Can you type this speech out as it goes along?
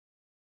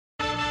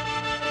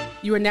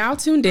You are now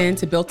tuned in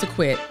to Built to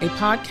Quit, a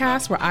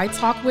podcast where I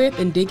talk with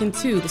and dig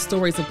into the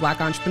stories of Black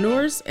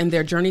entrepreneurs and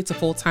their journey to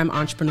full-time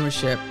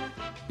entrepreneurship.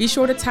 Be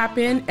sure to tap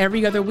in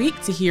every other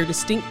week to hear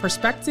distinct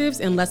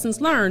perspectives and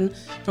lessons learned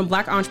from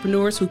Black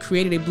entrepreneurs who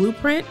created a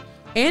blueprint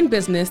and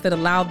business that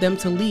allowed them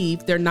to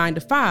leave their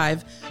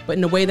 9-to-5, but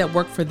in a way that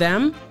worked for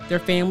them, their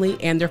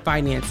family, and their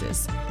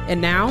finances.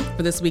 And now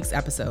for this week's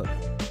episode.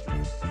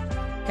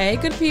 Hey,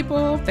 good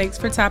people. Thanks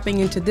for tapping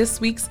into this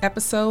week's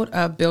episode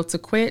of Built to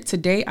Quit.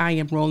 Today, I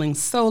am rolling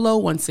solo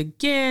once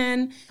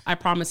again. I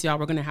promise y'all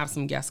we're going to have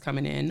some guests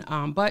coming in,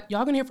 but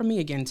y'all going to hear from me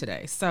again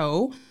today.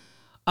 So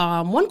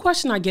one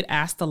question I get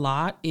asked a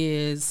lot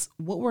is,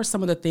 what were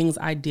some of the things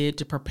I did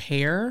to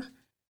prepare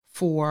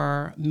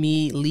for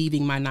me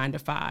leaving my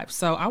 9-to-5?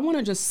 So I want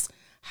to just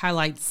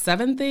highlight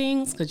 7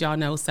 things because y'all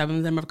know 7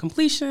 of them are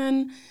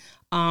completion.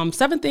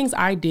 7 things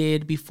I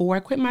did before I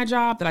quit my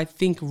job that I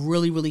think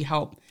really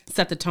helped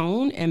set the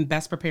tone and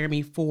best prepare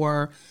me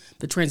for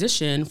the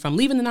transition from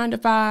leaving the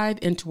 9-to-5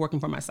 into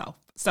working for myself.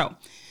 So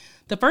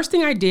the first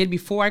thing I did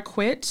before I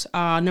quit,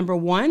 number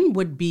 1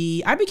 would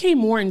be I became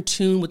more in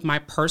tune with my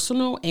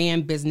personal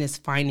and business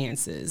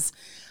finances.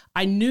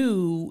 I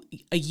knew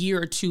a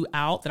year or 2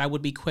 out that I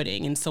would be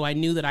quitting. And so I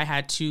knew that I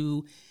had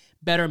to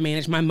better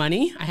manage my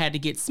money. I had to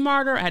get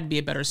smarter. I had to be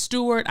a better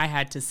steward. I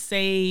had to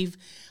save.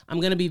 I'm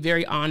going to be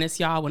very honest,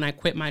 y'all. When I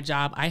quit my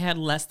job, I had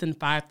less than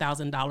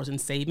 $5,000 in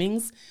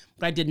savings,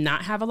 but I did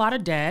not have a lot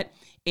of debt.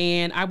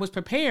 And I was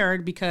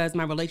prepared because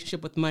my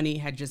relationship with money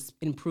had just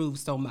improved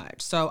so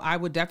much. So I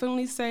would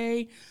definitely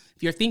say,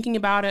 if you're thinking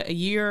about it a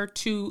year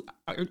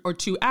or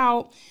two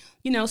out,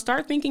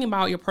 start thinking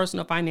about your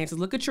personal finances.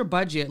 Look at your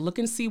budget. Look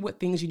and see what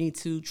things you need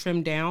to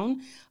trim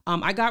down.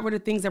 I got rid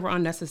of things that were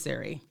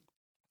unnecessary.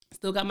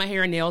 Still got my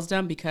hair and nails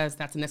done because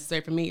that's necessary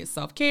for me. It's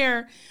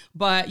self-care.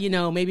 But,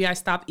 maybe I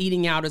stopped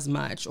eating out as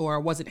much or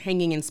wasn't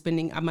hanging and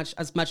spending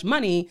as much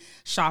money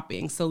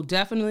shopping. So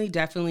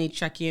definitely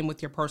check in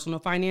with your personal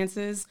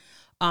finances.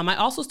 I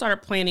also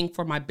started planning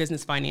for my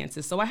business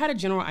finances. So I had a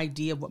general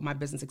idea of what my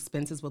business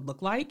expenses would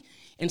look like.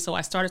 And so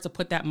I started to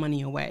put that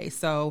money away.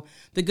 So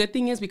the good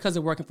thing is, because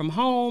of working from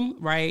home,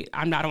 right,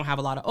 I don't have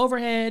a lot of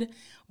overhead,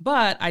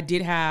 but I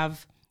did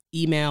have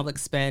email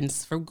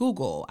expense for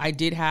Google. I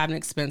did have an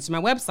expense for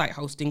my website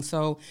hosting.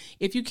 So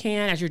if you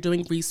can, as you're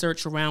doing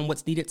research around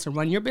what's needed to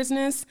run your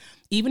business,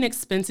 even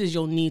expenses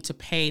you'll need to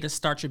pay to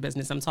start your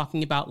business, I'm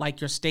talking about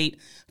like your state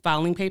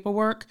filing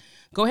paperwork,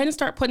 go ahead and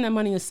start putting that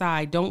money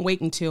aside. Don't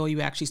wait until you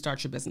actually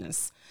start your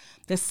business.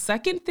 The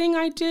second thing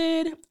I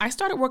did, I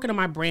started working on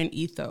my brand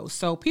ethos.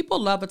 So people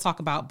love to talk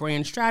about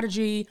brand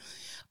strategy.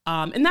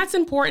 And that's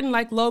important,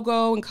 like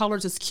logo and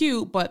colors is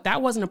cute, but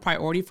that wasn't a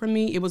priority for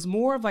me. It was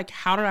more of like,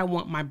 how did I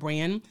want my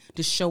brand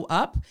to show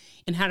up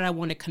and how did I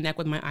want to connect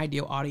with my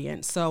ideal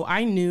audience? So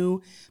I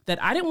knew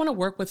that I didn't want to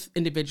work with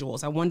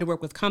individuals. I wanted to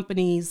work with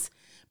companies,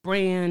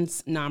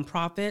 brands,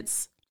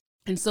 nonprofits.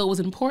 And so it was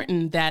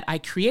important that I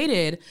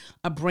created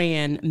a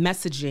brand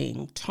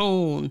messaging,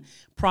 tone,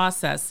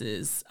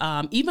 processes,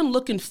 even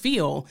look and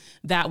feel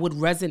that would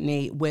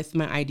resonate with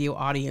my ideal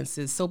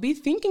audiences. So be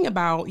thinking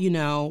about,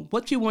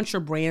 what you want your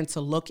brand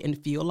to look and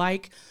feel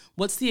like.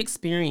 What's the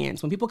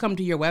experience? When people come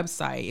to your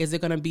website, is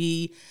it going to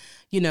be,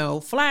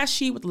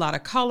 flashy with a lot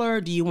of color?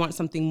 Do you want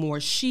something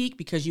more chic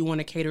because you want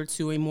to cater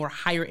to a more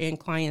higher end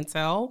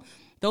clientele?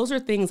 Those are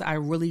things I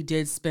really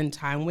did spend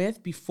time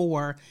with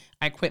before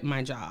I quit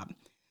my job.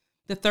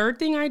 The third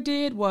thing I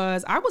did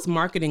was I was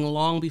marketing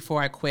long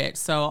before I quit.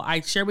 So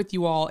I shared with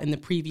you all in the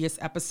previous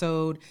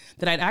episode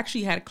that I'd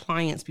actually had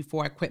clients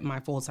before I quit my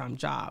full-time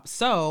job.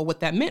 So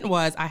what that meant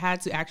was I had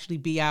to actually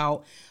be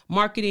out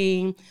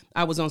marketing.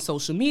 I was on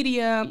social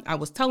media. I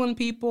was telling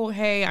people,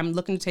 hey, I'm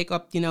looking to take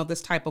up,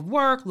 this type of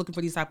work, looking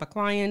for these type of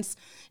clients.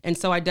 And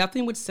so I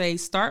definitely would say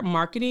start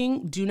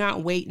marketing. Do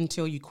not wait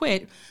until you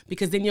quit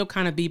because then you'll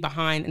kind of be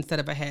behind instead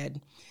of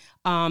ahead.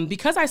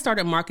 Because I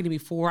started marketing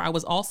before, I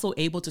was also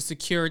able to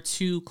secure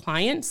 2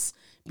 clients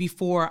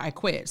before I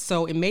quit.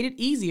 So it made it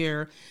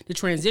easier to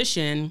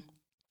transition.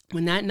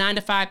 When that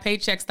 9-to-5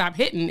 paycheck stopped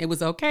hitting, it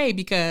was okay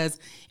because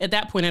at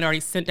that point I'd already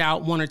sent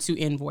out 1 or 2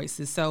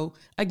 invoices. So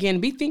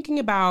again, be thinking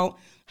about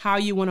how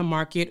you want to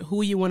market,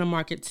 who you want to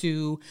market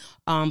to,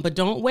 but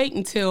don't wait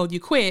until you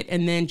quit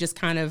and then just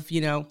kind of,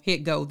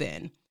 hit go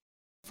then.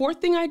 Fourth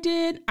thing I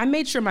did, I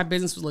made sure my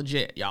business was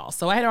legit, y'all.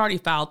 So I had already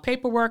filed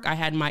paperwork. I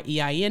had my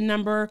EIN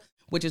number,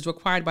 which is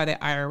required by the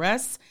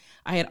IRS.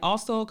 I had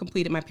also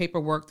completed my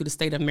paperwork through the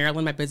state of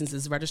Maryland. My business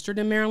is registered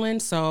in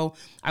Maryland. So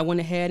I went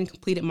ahead and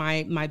completed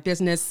my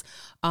business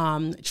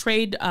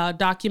trade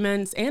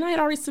documents, and I had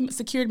already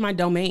secured my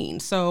domain.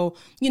 So,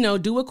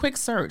 do a quick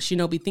search,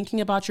 be thinking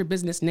about your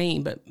business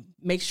name, but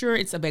make sure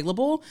it's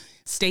available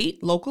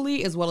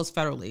locally, as well as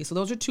federally. So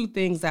those are 2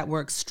 things that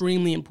were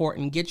extremely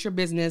important. Get your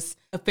business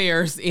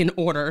affairs in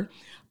order.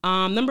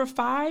 Number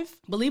 5,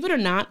 believe it or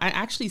not, I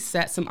actually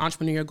set some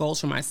entrepreneurial goals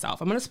for myself.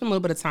 I'm going to spend a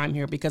little bit of time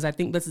here because I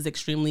think this is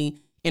extremely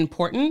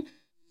important.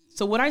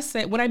 So what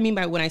I mean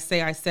by when I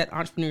say I set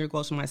entrepreneurial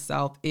goals for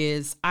myself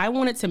is I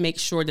wanted to make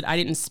sure that I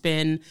didn't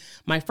spend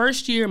my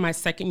first year, my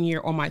second year,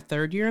 or my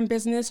third year in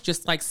business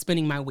just like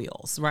spinning my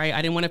wheels, right?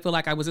 I didn't want to feel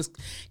like I was just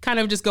kind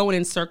of just going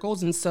in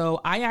circles. And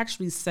so I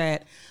actually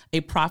set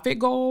a profit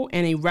goal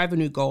and a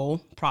revenue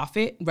goal.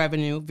 Profit,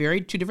 revenue,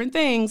 two different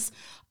things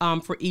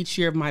for each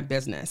year of my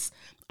business.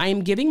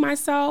 I'm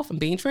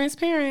being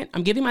transparent,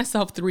 I'm giving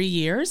myself 3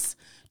 years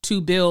to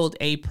build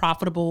a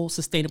profitable,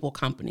 sustainable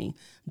company.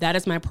 That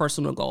is my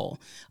personal goal.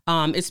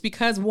 It's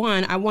because,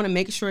 one, I want to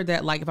make sure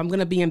that like if I'm going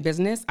to be in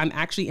business, I'm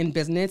actually in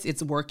business.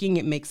 It's working.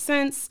 It makes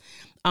sense.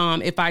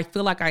 If I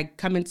feel like I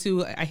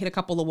hit a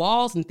couple of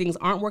walls and things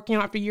aren't working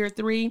out for year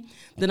 3,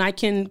 then I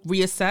can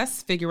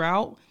reassess, figure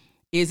out,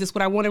 is this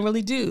what I want to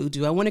really do?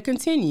 Do I want to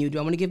continue? Do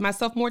I want to give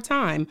myself more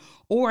time?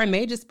 Or I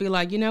may just be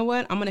like, you know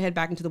what? I'm going to head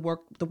back into the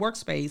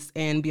workspace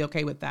and be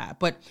okay with that.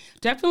 But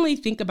definitely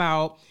think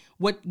about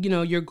what,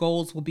 your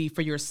goals will be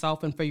for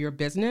yourself and for your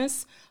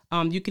business.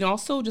 You can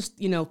also just,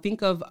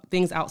 think of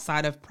things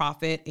outside of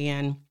profit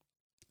and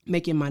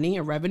making money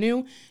or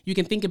revenue. You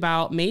can think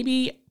about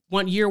maybe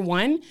year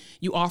 1,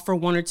 you offer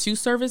 1 or 2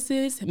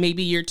 services.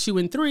 Maybe year 2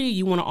 and 3,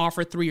 you want to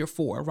offer 3 or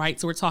 4, right?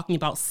 So we're talking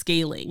about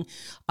scaling.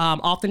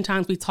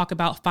 Oftentimes we talk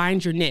about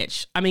find your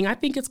niche. I mean, I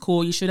think it's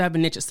cool. You should have a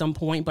niche at some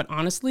point, but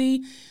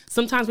honestly,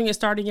 sometimes when you're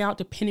starting out,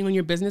 depending on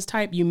your business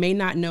type, you may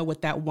not know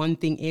what that one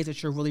thing is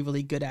that you're really,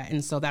 really good at.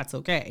 And so that's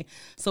okay.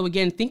 So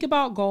again, think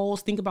about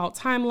goals, think about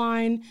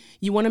timeline.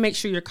 You want to make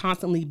sure you're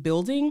constantly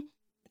building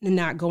and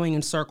not going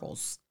in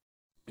circles.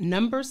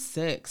 Number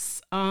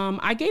 6,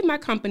 I gave my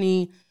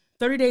company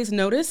 30 days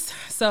notice.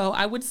 So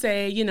I would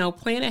say,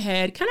 plan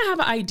ahead, kind of have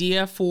an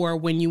idea for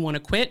when you want to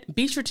quit.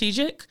 Be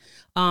strategic.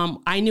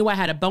 I knew I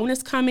had a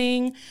bonus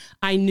coming.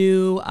 I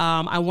knew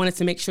I wanted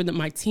to make sure that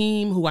my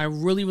team, who I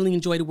really, really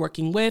enjoyed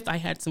working with, I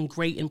had some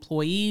great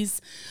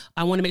employees.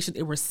 I wanted to make sure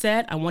they were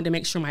set. I wanted to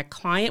make sure my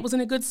client was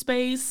in a good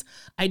space.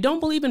 I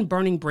don't believe in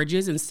burning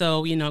bridges. And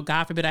so,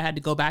 God forbid I had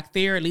to go back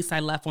there. At least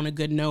I left on a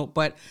good note.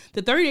 But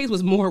the 30 days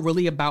was more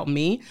really about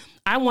me.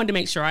 I wanted to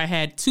make sure I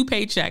had 2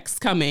 paychecks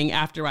coming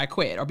after I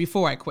quit or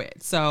before I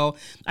quit. So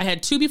I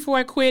had 2 before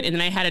I quit, and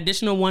then I had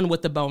additional 1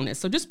 with the bonus.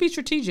 So just be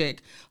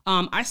strategic.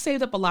 I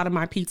saved up a lot of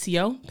my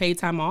PTO, paid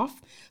time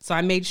off. So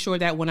I made sure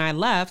that when I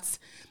left,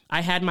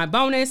 I had my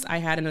bonus, I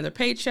had another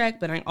paycheck,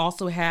 but I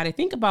also had, I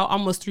think, about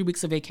almost 3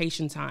 weeks of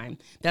vacation time.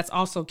 That's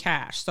also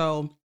cash.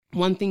 So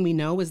one thing we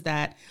know is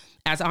that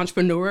as an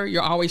entrepreneur,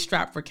 you're always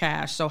strapped for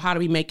cash. So how do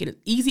we make it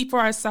easy for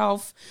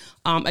ourselves?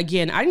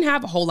 Again, I didn't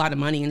have a whole lot of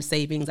money in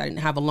savings. I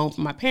didn't have a loan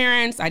from my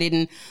parents. I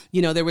didn't,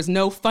 there was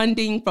no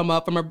funding from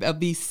a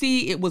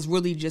VC. It was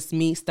really just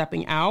me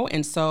stepping out.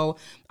 And so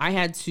I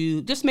had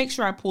to just make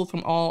sure I pulled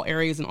from all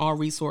areas and all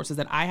resources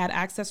that I had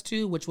access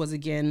to, which was,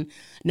 again,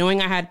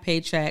 knowing I had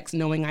paychecks,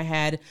 knowing I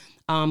had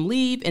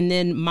leave. And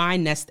then my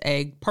nest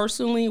egg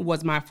personally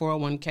was my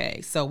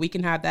 401k. So we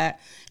can have that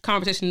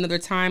conversation another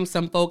time.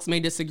 Some folks may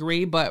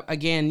disagree, but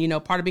again,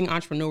 part of being an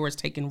entrepreneur is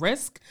taking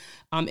risk.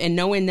 And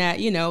knowing that,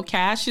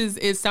 cash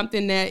is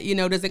something that,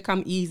 doesn't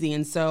come easy.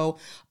 And so,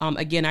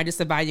 again, I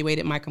just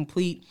evaluated my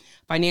complete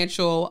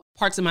financial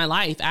parts of my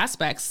life,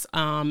 aspects,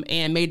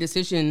 and made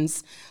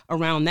decisions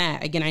around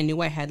that. Again, I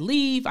knew I had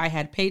leave, I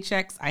had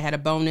paychecks, I had a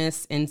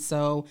bonus. And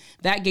so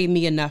that gave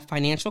me enough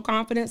financial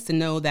confidence to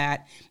know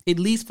that at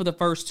least for the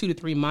first 2 to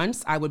 3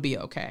 months, I would be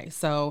okay.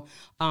 So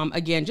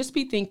again, just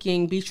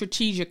be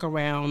strategic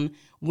around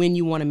when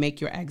you want to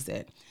make your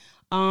exit.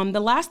 The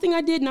last thing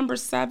I did, number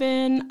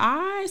 7,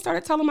 I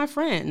started telling my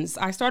friends.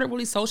 I started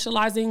really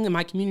socializing in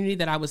my community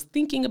that I was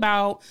thinking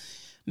about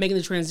making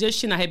the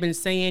transition. I had been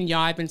saying,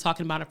 y'all, I've been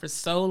talking about it for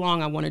so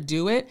long. I want to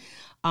do it.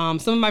 Some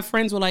of my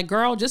friends were like,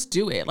 girl, just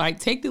do it. Like,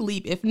 take the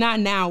leap. If not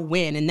now,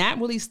 when? And that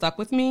really stuck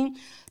with me.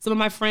 Some of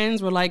my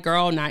friends were like,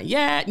 girl, not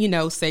yet,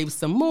 save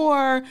some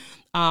more.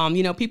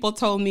 People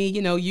told me,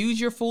 use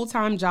your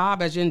full-time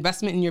job as your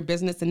investment in your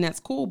business, and that's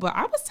cool. But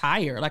I was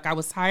tired. Like, I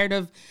was tired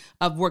of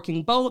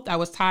working both. I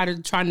was tired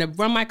of trying to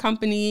run my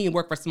company and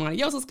work for somebody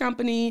else's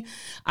company.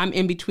 I'm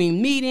in between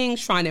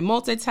meetings, trying to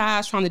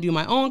multitask, trying to do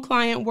my own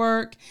client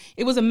work.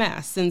 It was a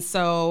mess. And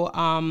so,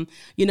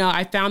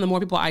 I found the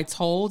more people I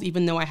told,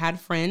 even though I had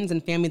friends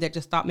and family that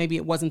just thought maybe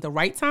it wasn't the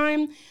right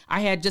time, I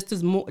had just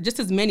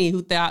as many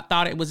who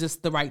thought it was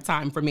just the right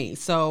time for me.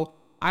 So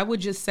I would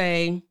just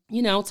say,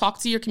 talk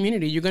to your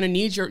community. You're going to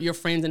need your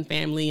friends and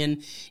family.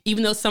 And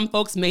even though some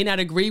folks may not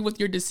agree with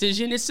your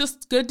decision, it's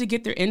just good to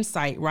get their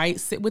insight, right?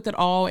 Sit with it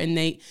all, and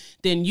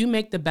then you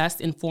make the best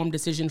informed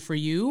decision for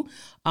you.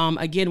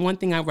 Again, one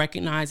thing I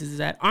recognize is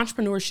that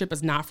entrepreneurship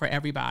is not for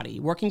everybody.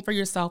 Working for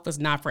yourself is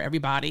not for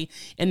everybody,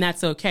 and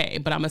that's okay.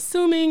 But I'm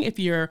assuming if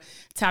you're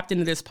tapped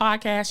into this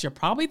podcast, you're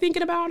probably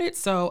thinking about it.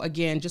 So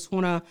again, just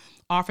want to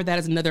offer that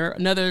as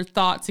another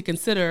thought to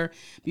consider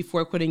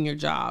before quitting your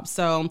job.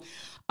 So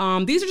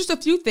these are just a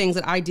few things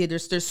that I did.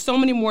 There's so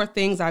many more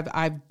things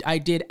I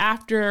did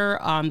after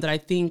that I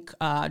think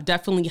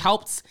definitely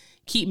helped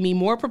keep me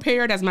more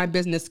prepared as my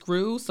business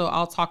grew. So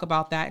I'll talk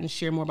about that and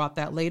share more about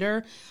that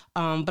later.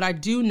 But I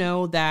do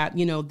know that,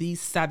 these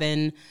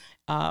 7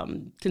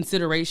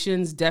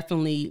 considerations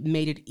definitely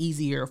made it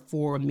easier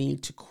for me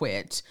to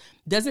quit.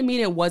 Doesn't mean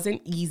it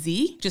wasn't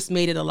easy, just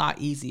made it a lot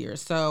easier.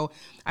 So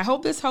I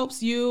hope this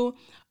helps you.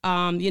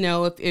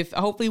 If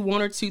hopefully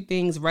one or two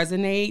things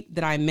resonate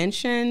that I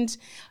mentioned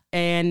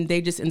and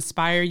they just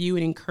inspire you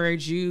and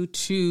encourage you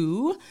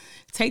to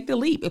take the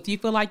leap. If you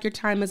feel like your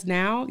time is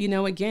now,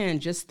 again,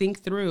 just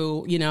think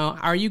through,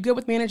 are you good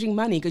with managing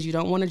money? Because you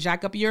don't want to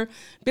jack up your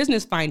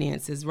business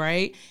finances,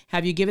 right?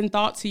 Have you given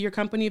thought to your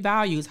company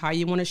values, how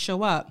you want to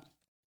show up?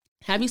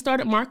 Have you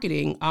started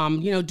marketing?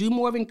 Do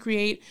more than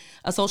create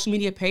a social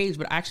media page,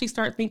 but actually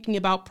start thinking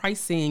about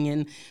pricing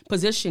and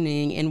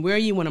positioning and where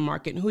you want to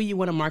market and who you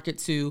want to market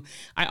to.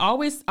 I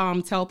always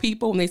tell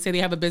people when they say they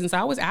have a business, I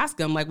always ask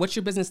them, like, what's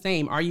your business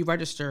name? Are you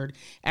registered?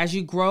 As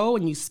you grow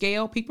and you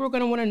scale, people are going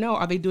to want to know,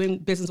 are they doing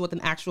business with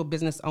an actual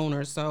business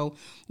owner? So,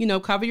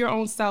 cover your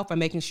own self by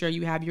making sure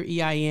you have your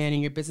EIN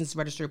and your business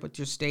registered with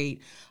your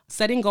state.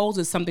 Setting goals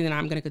is something that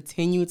I'm going to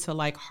continue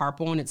to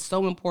harp on. It's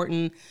so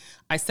important.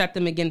 I set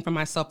them again for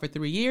myself for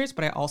 3 years,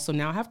 but I also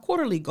now have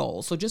quarterly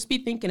goals. So just be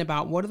thinking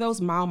about what are those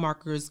mile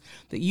markers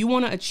that you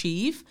want to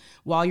achieve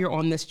while you're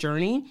on this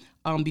journey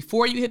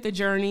before you hit the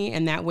journey.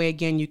 And that way,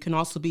 again, you can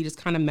also be just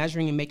kind of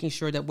measuring and making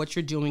sure that what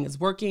you're doing is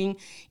working.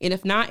 And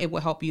if not, it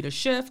will help you to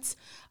shift.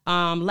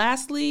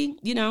 Lastly,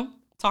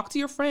 talk to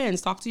your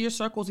friends, talk to your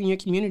circles in your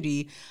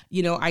community.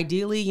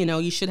 Ideally,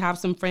 you should have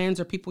some friends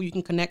or people you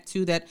can connect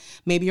to that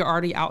maybe are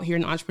already out here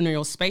in the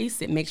entrepreneurial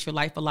space. It makes your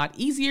life a lot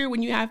easier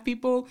when you have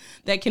people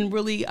that can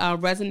really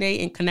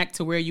resonate and connect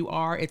to where you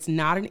are. It's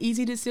not an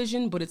easy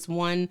decision, but it's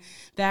one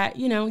that,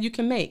 you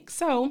can make.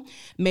 So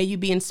may you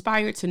be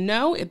inspired to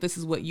know if this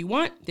is what you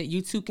want, that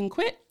you too can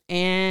quit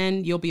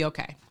and you'll be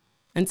okay.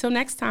 Until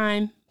next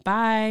time,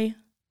 bye.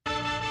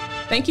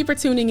 Thank you for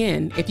tuning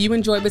in. If you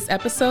enjoyed this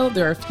episode,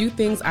 there are a few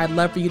things I'd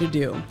love for you to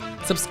do.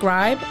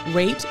 Subscribe,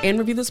 rate, and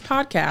review this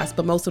podcast,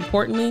 but most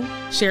importantly,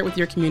 share it with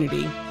your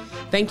community.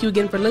 Thank you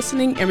again for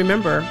listening, and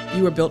remember,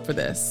 you were built for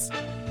this.